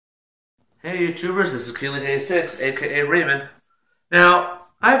Hey YouTubers, this is Keeling86, aka Raymond. Now,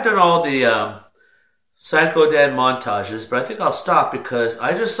 I've done all the Psycho Dad montages, but I think I'll stop because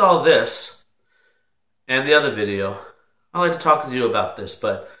I just saw this and the other video. I'd like to talk to you about this,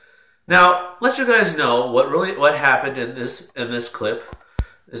 but now let you guys know what happened in this clip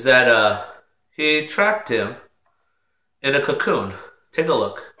is that he trapped him in a cocoon. Take a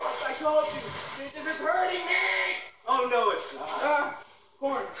look. I told you, this is hurting me! Oh no, it's not.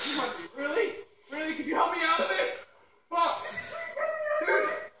 Corn, really? Really? Could you help me out of this? Fuck! Dude,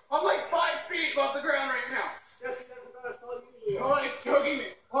 I'm like 5 feet above the ground right now. Oh, it's choking me.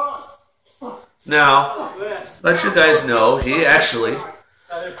 Hold on. Now, let you guys know, he actually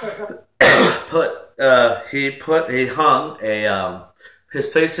hung his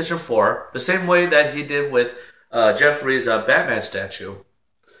PlayStation 4 the same way that he did with Jeffrey's Batman statue.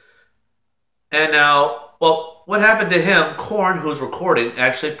 And now, well, what happened to him? Korn, who's recording,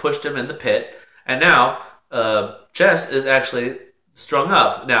 actually pushed him in the pit, and now Jess is actually strung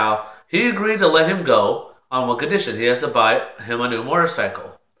up. Now, he agreed to let him go on one condition: he has to buy him a new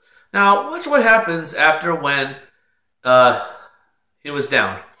motorcycle. Now, watch what happens after when he was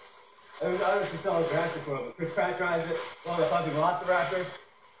down. I was obviously selling the raptor for him. Chris Pratt drives it. Well, I thought he lost the raptor.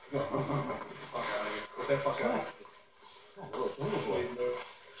 Fuck out of here. Get that fuck out of here.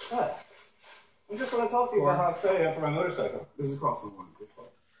 What? I'm just going to talk to you about how excited I am for my motorcycle. This is crossing the line.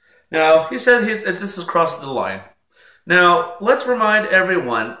 Now, he said that this is crossing the line. Now, let's remind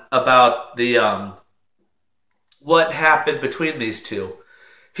everyone about the what happened between these two.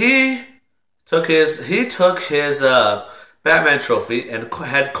 He took his Batman trophy and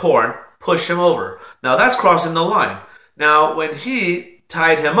had Korn push him over. Now, that's crossing the line. Now, when he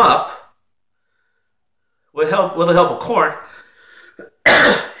tied him up with the help of Korn,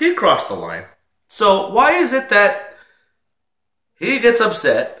 he crossed the line. So why is it that he gets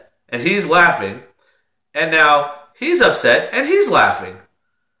upset and he's laughing, and now he's upset and he's laughing?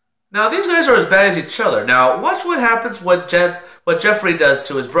 Now these guys are as bad as each other. Now watch what happens what Jeffrey does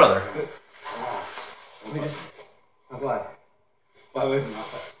to his brother. Why are we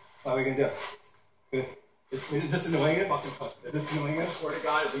gonna do it? Is this annoying you? Fucking touch it. Is this annoying you? I swear to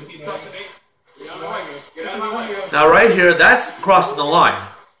God, if you keep touching me, you're not annoying me. Get out of my way. Now right here, that's crossing the line.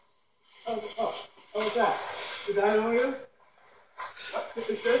 What's that? Is that annoying you? What?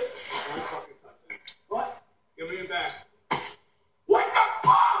 Is this? What? Give me it back. What the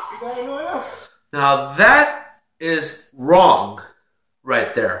fuck? Is that annoying you? Now that is wrong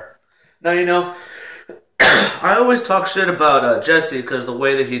right there. Now, you know, I always talk shit about Jesse because the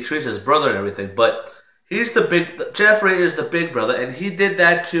way that he treats his brother and everything, but Jeffrey is the big brother, and he did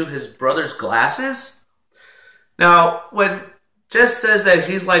that to his brother's glasses. Now, when Jess says that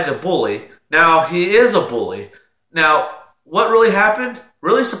he's like a bully, now he is a bully. Now, what really happened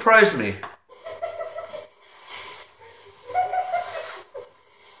really surprised me.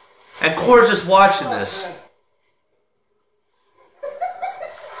 And Cora's just watching this.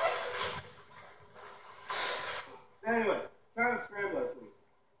 Anyway, turn on Scrambler, please.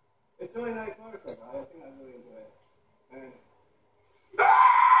 It's really nice motorcycle. I think I really enjoy it. And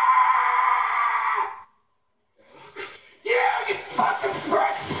Yeah, you fucking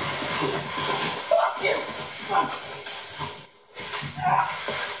prick! Fuck you!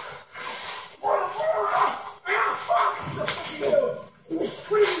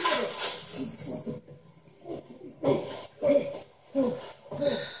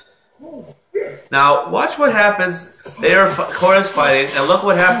 Now, watch what happens. Cora's fighting, and look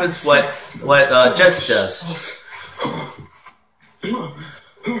what happens. What Jess does.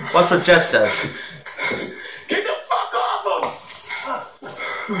 Watch what Jess does. Get the fuck off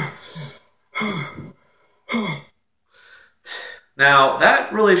him! Now,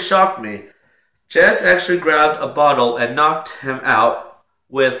 that really shocked me. Jess actually grabbed a bottle and knocked him out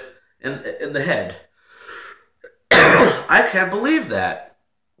in the head. I can't believe that.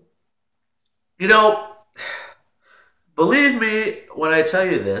 You know, believe me when I tell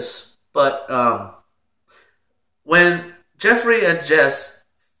you this, but when Jeffrey and Jess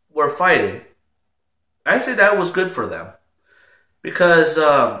were fighting, I say that was good for them. Because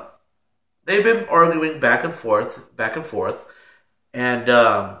they've been arguing back and forth, and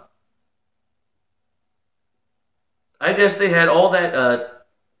I guess they had all that,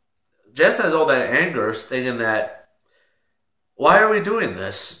 Jess has all that anger, thinking that, why are we doing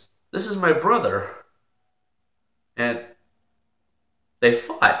this? This is my brother. And they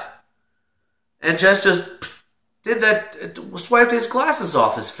fought. And Jess just did that, swiped his glasses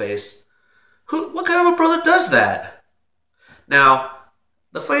off his face. What kind of a brother does that? Now,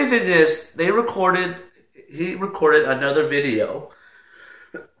 the funny thing is, he recorded another video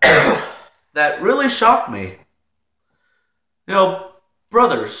that really shocked me. You know,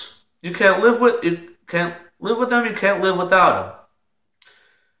 brothers, you can't live with them, you can't live without them.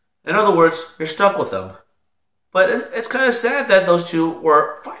 In other words, you're stuck with them. But it's kind of sad that those two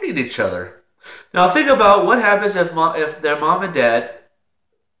were fighting each other. Now think about what happens if their mom and dad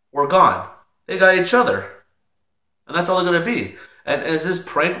were gone. They got each other. And that's all they're going to be. And is this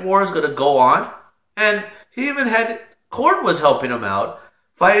prank war is going to go on? And he even had, Corn was helping him out,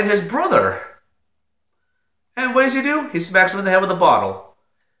 fighting his brother. And what does he do? He smacks him in the head with a bottle.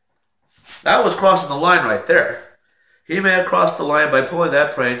 That was crossing the line right there. He may have crossed the line by pulling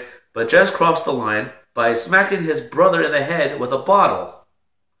that prank, but just crossed the line by smacking his brother in the head with a bottle.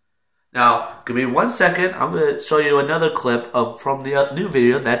 Now, give me 1 second. I'm going to show you another clip from the new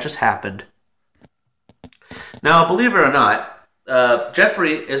video that just happened. Now, believe it or not,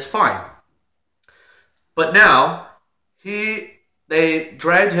 Jeffrey is fine. But now, they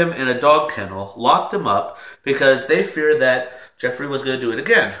dragged him in a dog kennel, locked him up, because they feared that Jeffrey was going to do it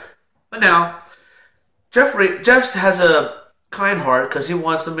again. But now, Jeff has a kind heart because he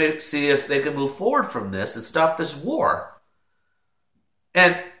wants to see if they can move forward from this and stop this war.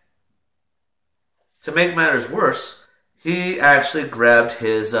 And to make matters worse, he actually grabbed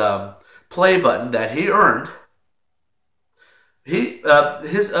his play button that he earned.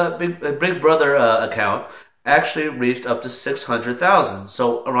 His Big Brother account actually reached up to 600,000.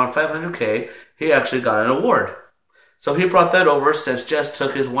 So around 500K, he actually got an award. So he brought that over since Jess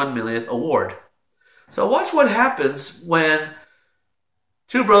took his 1 millionth award. So watch what happens when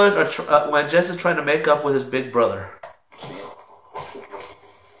two brothers are when Jess is trying to make up with his big brother.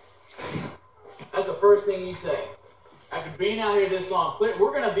 That's the first thing you say. After being out here this long,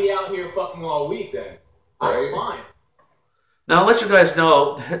 we're gonna be out here fucking all week then. I'm fine. Now, I'll let you guys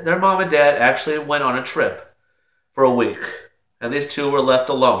know, their mom and dad actually went on a trip for a week, and these two were left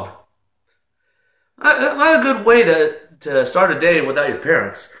alone. Not a good way to start a day without your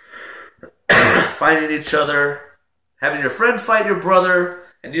parents. Fighting each other, having your friend fight your brother,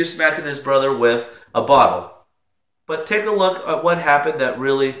 and you smacking his brother with a bottle. But take a look at what happened that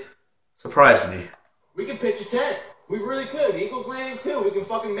really surprised me. We can pitch a tent. We really could. Eagles Landing too. We can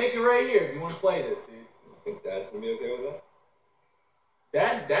fucking make it right here if you want to play this, dude. You think Dad's gonna be okay with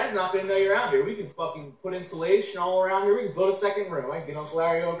that? Dad's not gonna know you're out here. We can fucking put insulation all around here. We can build a second room. I can get Uncle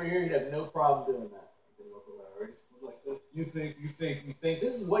Larry over here. He'd have no problem doing that. You think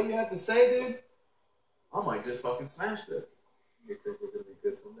this is what you have to say, dude? I might just fucking smash this. You think we're gonna be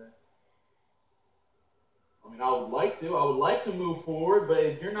good someday? I mean, I would like to. I would like to move forward, but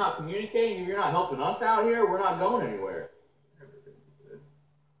if you're not communicating, if you're not helping us out here, we're not going anywhere.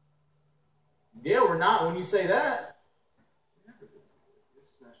 Yeah, we're not when you say that.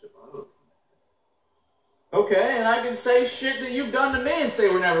 Okay, and I can say shit that you've done to me and say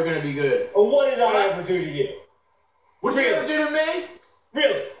we're never going to be good. Well, what did I ever do to you? What did you ever do to me?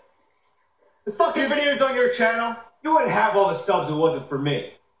 Really? The fucking videos on your channel, you wouldn't have all the subs if it wasn't for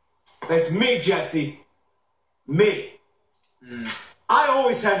me. That's me, Jesse. Me. I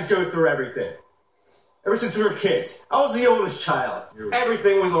always had to go through everything. Ever since we were kids. I was the oldest child.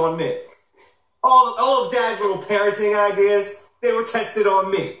 Everything was on me. All of Dad's little parenting ideas, they were tested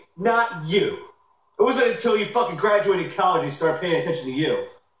on me, not you. It wasn't until you fucking graduated college you started paying attention to you.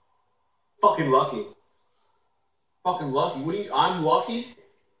 Fucking lucky. Fucking lucky? What are you? I'm lucky?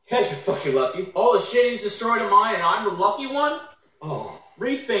 Yeah, you're fucking lucky. All the shit he's destroyed of mine and I'm the lucky one? Oh.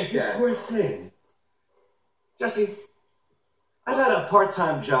 Rethink that. Poor thing. Jesse, I've had a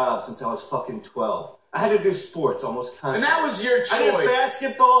part-time job since I was fucking 12. I had to do sports almost constantly. And that was your choice. I did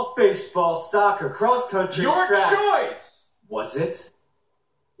basketball, baseball, soccer, cross-country, your track. Choice! Was it?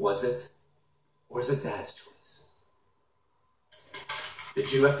 Was it? Or is it Dad's choice?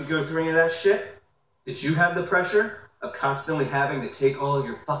 Did you have to go through any of that shit? Did you have the pressure of constantly having to take all of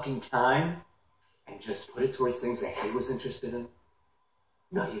your fucking time and just put it towards things that he was interested in?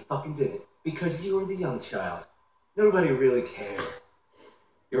 No, you fucking didn't. Because you were the young child. Nobody really cared.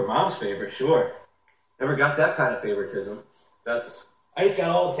 Your mom's favorite, sure. Never got that kind of favoritism. I just got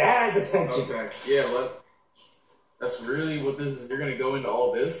all Dad's attention. Okay. Yeah, what? That's really what this is. You're gonna go into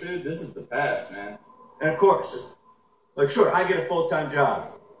all this, dude? This is the past, man. And of course, like, sure, I get a full-time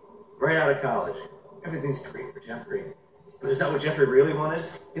job. Right out of college. Everything's great for Jeffrey. But is that what Jeffrey really wanted?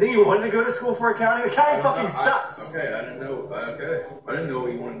 You think he wanted to go to school for accounting? The guy fucking sucks! Okay, I didn't know. Okay. I didn't know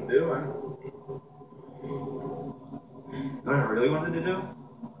what he wanted to do. You know what I really wanted to do?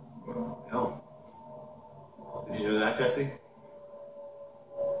 Film. Did you know that, Jesse?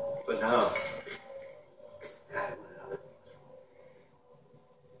 But no. Dad wanted other things.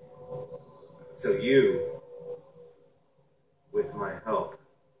 So you, with my help,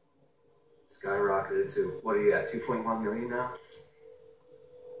 rocketed to, what are you at, 2.1 million now?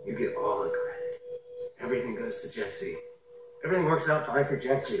 You get all the credit. Everything goes to Jesse. Everything works out fine for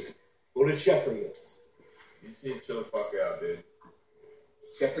Jesse. What does Jeffrey get? You just need to chill the fuck out, dude.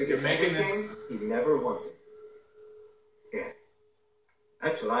 Jeffrey gets everything he never wants it. Yeah.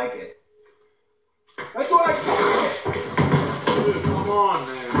 That's what I get. That's what I get! Dude, come on,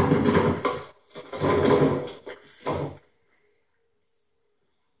 man.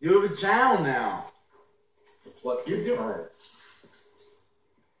 You have a channel now. What you do?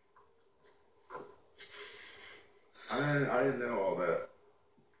 I didn't know all that.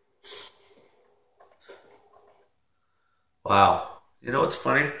 Wow. You know what's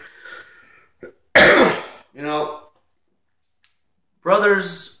funny? You know,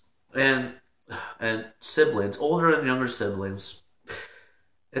 brothers and siblings, older and younger siblings,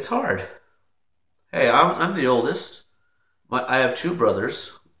 it's hard. Hey, I'm the oldest. I have two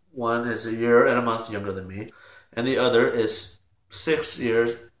brothers. One is a year and a month younger than me, and the other is 6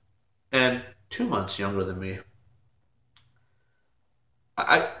 years and 2 months younger than me.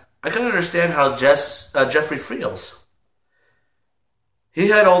 I can understand how Jeffrey feels. He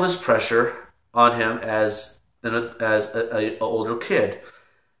had all this pressure on him as an older kid,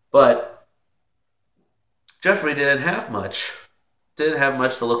 but Jeffrey didn't have much. Didn't have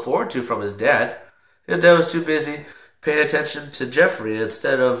much to look forward to from his dad. His dad was too busy paying attention to Jeffrey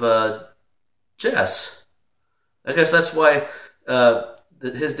instead of Jess. I guess that's why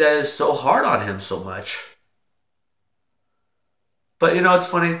his dad is so hard on him so much. But you know, it's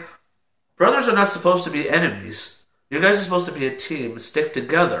funny. Brothers are not supposed to be enemies. You guys are supposed to be a team, stick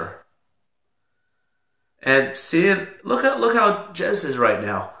together. And look how Jess is right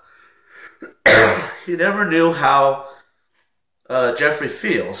now. He never knew how Jeffrey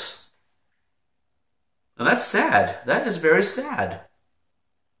feels. And that's sad. That is very sad.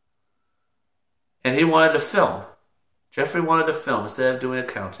 And he wanted to film. Jeffrey wanted to film instead of doing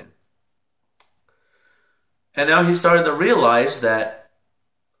accounting. And now he started to realize that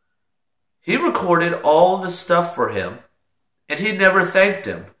he recorded all the stuff for him, and he never thanked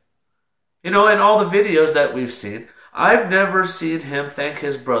him. You know, in all the videos that we've seen, I've never seen him thank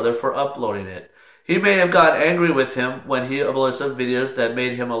his brother for uploading it. He may have got angry with him when he uploaded some videos that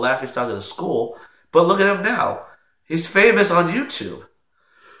made him a laughingstock of the school, but look at him now. He's famous on YouTube.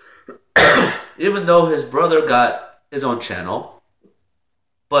 Even though his brother got his own channel,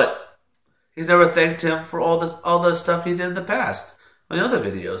 but he's never thanked him for all the stuff he did in the past on the other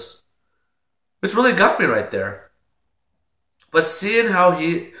videos, which really got me right there. But seeing how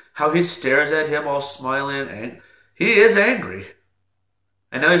he stares at him all smiling, and he is angry,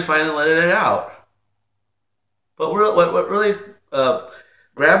 and now he's finally letting it out. But what really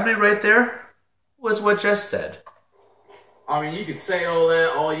grabbed me right there was what Jess said. I mean, you could say all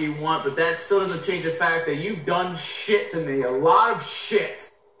that all you want, but that still doesn't change the fact that you've done shit to me. A lot of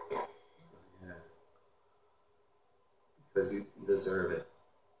shit. Yeah. Because you deserve it.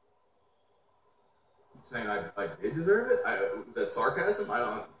 Saying I did deserve it? Was that sarcasm? I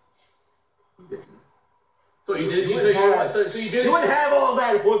don't. So you did. So you did. You wouldn't have all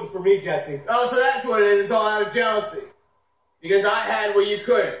that if it wasn't for me, Jesse. Oh, so that's what it is. It's all out of jealousy. Because I had what you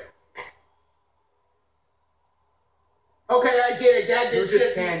couldn't. Okay, I get it. Dad did You were shit.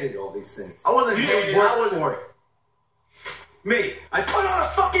 just handed all these things. I wasn't You handed. didn't work I wasn't. for it. Me, I put all the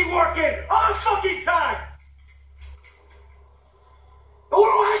fucking work in, all the fucking time. And what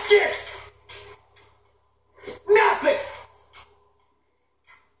do I get? Nothing.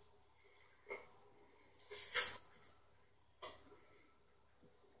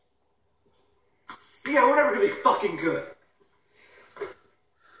 Yeah, we're never gonna be fucking good.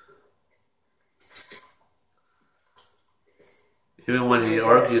 Even when he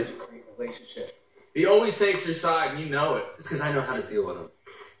argued, Relationship. He always takes your side, and you know it. It's because I know how to deal with him.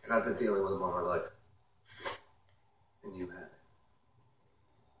 And I've been dealing with him all my life. And you have.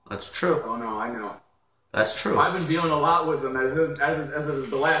 that's true. Oh no, I know. That's true. I've been dealing a lot with him as of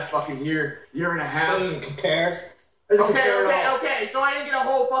the last fucking year and a half. Doesn't compare. Okay. So I didn't get a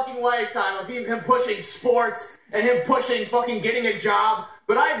whole fucking lifetime of him pushing sports and him pushing fucking getting a job,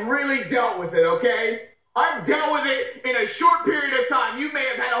 but I've really dealt with it, okay? I've dealt with it in a short period of time. You may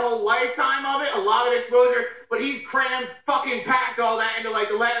have had a whole lifetime of it, a lot of exposure, but he's crammed, fucking packed all that into like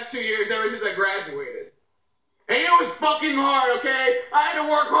the last 2 years ever since I graduated. And it was fucking hard, okay? I had to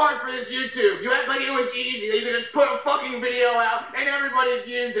work hard for this YouTube. You act like it was easy, that you could just put a fucking video out and everybody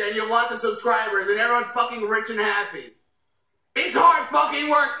views it and you have lots of subscribers and everyone's fucking rich and happy. It's hard fucking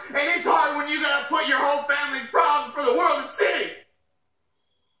work, and it's hard when you gotta put your whole family's problems for the world to see.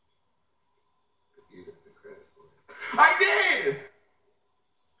 I did!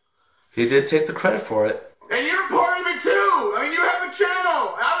 He did take the credit for it. And you're part of it too. I mean, you have a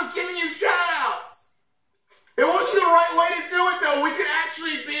channel. I was giving you shout-outs. It wasn't the right way to do it, though. We could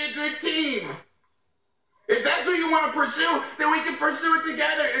actually be a good team. If that's what you want to pursue, then we can pursue it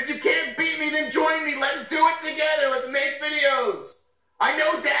together. If you can't beat me, then join me. Let's do it together. Let's make videos. I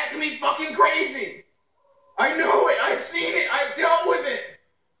know Dad can be fucking crazy. I know it. I've seen it. I've dealt with it.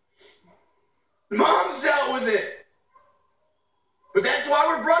 Mom's dealt with it. But that's why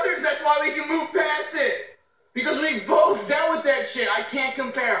we're brothers. That's why we can move past it. Because we both dealt with that shit. I can't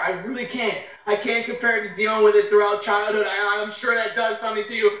compare. I really can't. I can't compare to dealing with it throughout childhood. I'm sure that does something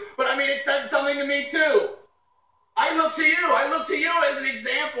to you. But I mean, it's done something to me too. I look to you. I look to you as an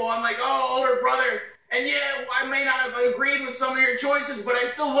example. I'm like, oh, older brother. And yeah, I may not have agreed with some of your choices, but I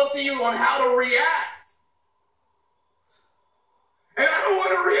still look to you on how to react. And I don't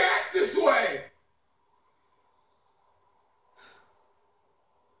want to react this way.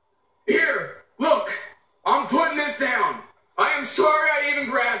 Here, look. I'm putting this down. I am sorry I even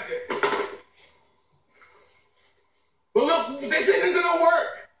grabbed it. But look, this isn't going to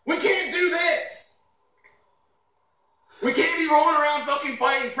work. We can't do this. We can't be rolling around fucking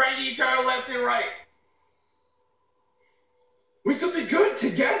fighting, pranking each other left and right. We could be good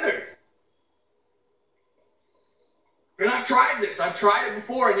together. And I've tried this. I've tried it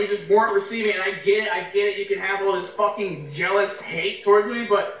before, and you just weren't receiving it. And I get it. I get it. You can have all this fucking jealous hate towards me,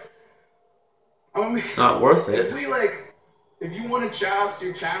 but I mean, It's not worth it. If you wanted shout-outs to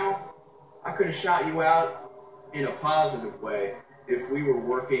your channel, I could have shot you out in a positive way if we were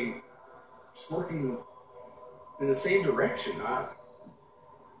working in the same direction. I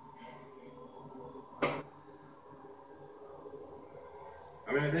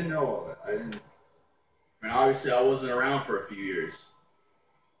mean, I didn't know all that. I mean, obviously, I wasn't around for a few years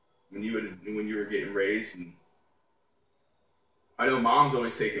when you were getting raised, and I know Mom's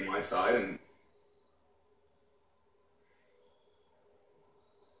always taking my side, and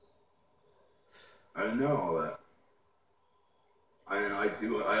I didn't know all that. I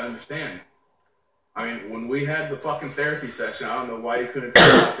understand. I mean, when we had the fucking therapy session, I don't know why you couldn't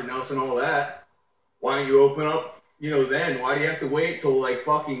tell Dr. Nelson all that. Why don't you open up, then? Why do you have to wait till,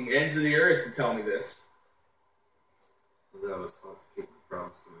 fucking ends of the earth to tell me this? That was taught to keep the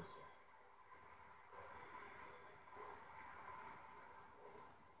promise to myself.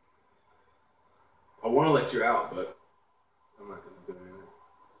 I want to let you out, but I'm not going to do anything.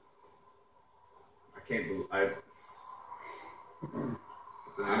 I can't believe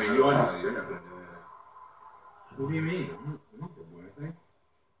I mean, you understand. You're not going to do anything. What do you mean? I'm not going to do anything.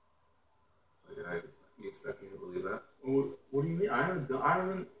 You expect me to believe that? What do you mean? I'm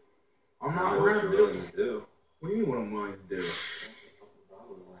not what you're willing to do. What do you mean what I'm willing to do?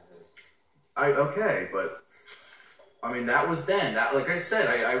 Okay, but I mean that was then. That, like I said,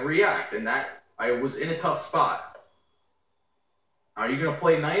 I react, and that I was in a tough spot. Are you gonna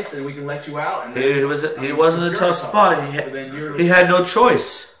play nice and we can let you out? And then, he wasn't in a tough spot. He had no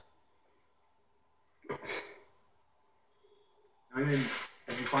choice. I mean,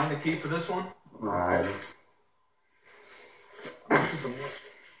 have you find the key for this one? Alright. The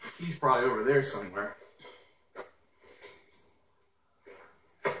key's probably over there somewhere.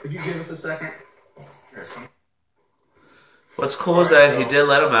 Could you give us a second? Here, come. What's cool is that he did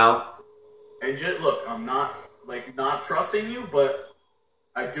let him out. And just look, I'm not trusting you, but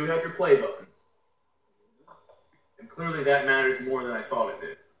I do have your play button. And clearly that matters more than I thought it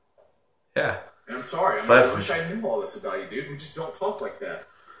did. Yeah. And I'm sorry. I wish I knew all this about you, dude. We just don't talk like that.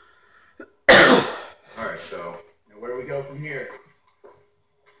 Alright, so now where do we go from here?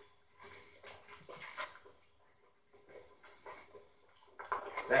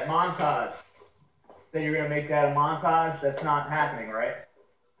 That montage. Say you're going to make that a montage? That's not happening, right?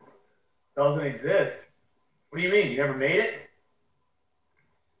 Doesn't exist. What do you mean? You never made it?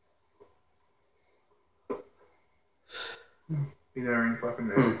 You never even fucking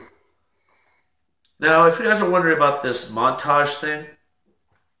made it. Now, if you guys are wondering about this montage thing,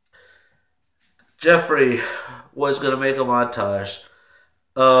 Jeffrey was going to make a montage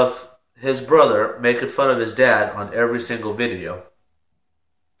of his brother making fun of his dad on every single video.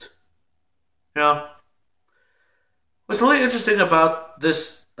 What's really interesting about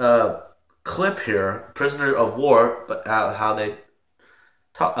this clip here, Prisoner of War, but how they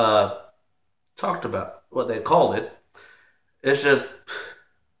talked about what they called it, it's just,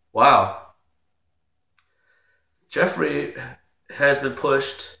 wow. Jeffrey has been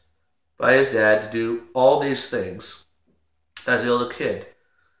pushed by his dad to do all these things as a little kid.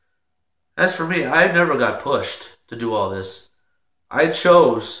 As for me, I never got pushed to do all this. I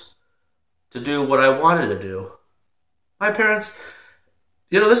chose to do what I wanted to do. My parents,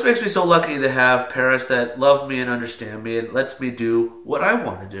 This makes me so lucky to have parents that love me and understand me and lets me do what I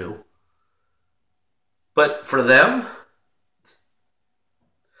want to do. But for them,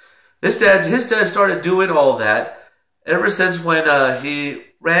 his dad started doing all that ever since when he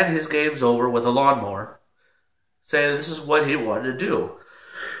ran his games over with a lawnmower, saying this is what he wanted to do.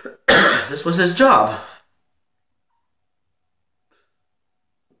 This was his job.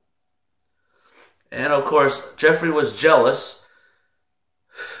 And of course, Jeffrey was jealous.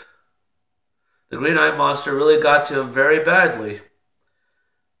 The Green Eye Monster really got to him very badly.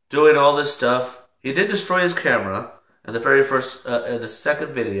 Doing all this stuff. He did destroy his camera in the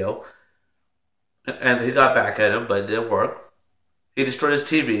second video. And he got back at him, but it didn't work. He destroyed his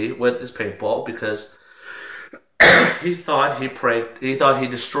TV with his paintball because he thought he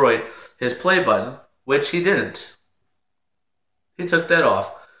destroyed his play button, which he didn't. He took that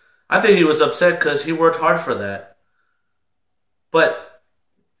off. I think he was upset because he worked hard for that. But,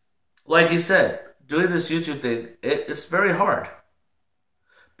 like he said, doing this YouTube thing, it's very hard.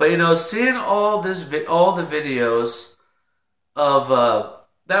 But, seeing all the videos of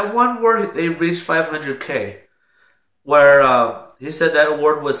that one word they reached 500K, where he said that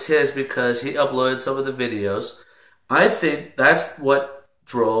award was his because he uploaded some of the videos. I think that's what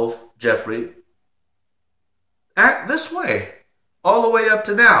drove Jeffrey act this way. All the way up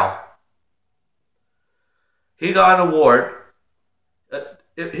to now. He got an award.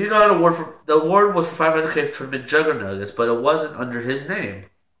 The award was for 500K for McJuggernuggets, but it wasn't under his name.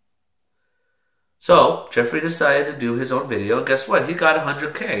 So, Jeffrey decided to do his own video, and guess what? He got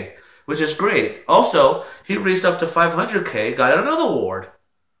 100K, which is great. Also, he reached up to 500K, got another award.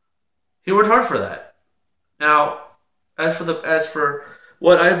 He worked hard for that. Now, as for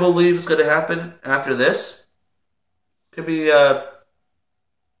what I believe is going to happen after this, could be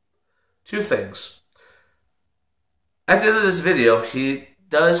two things. At the end of this video, he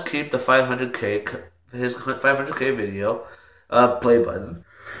does keep the 500K, his 500K video play button,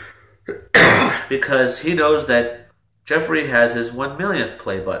 because he knows that Jeffrey has his 1 millionth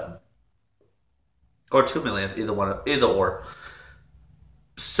play button, or 2 millionth, either or.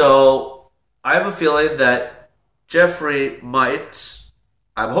 So I have a feeling that Jeffrey might,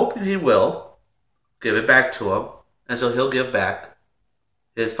 I'm hoping he will, give it back to him, and so he'll give back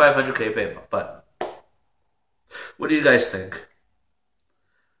his 500K button. What do you guys think?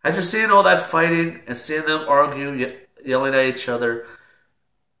 After seeing all that fighting and seeing them argue, yelling at each other,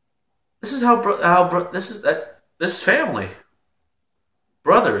 this is this is family,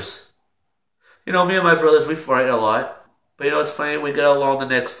 brothers. Me and my brothers, we fight a lot, but it's funny, we get along the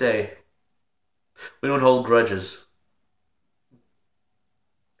next day. We don't hold grudges.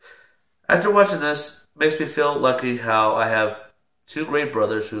 After watching this, it makes me feel lucky how I have two great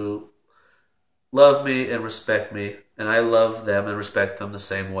brothers who love me and respect me, and I love them and respect them the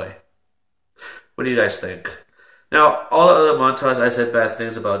same way. What do you guys think? Now, all the other montages, I said bad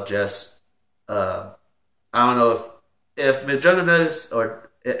things about Jess. I don't know if McJuggernuggets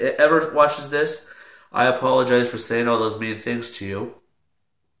or ever watches this. I apologize for saying all those mean things to you.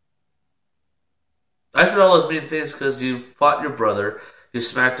 I said all those mean things because you fought your brother. You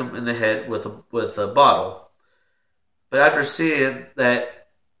smacked him in the head with a bottle. But after seeing that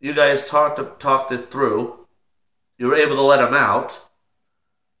you guys talked it through, you were able to let him out.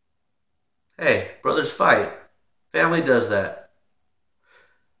 Hey, brothers fight. Family does that.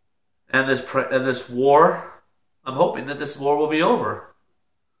 And this war, I'm hoping that this war will be over.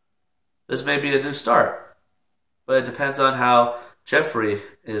 This may be a new start. But it depends on how Jeffrey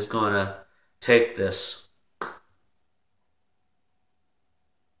is going to take this.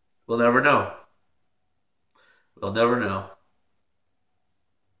 We'll never know. We'll never know.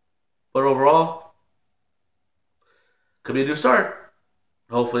 But overall, could be a new start.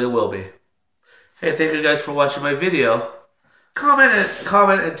 Hopefully it will be. Hey, thank you guys for watching my video. Comment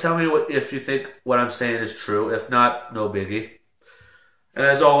and tell me if you think what I'm saying is true. If not, no biggie. And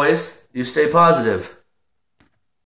as always, you stay positive.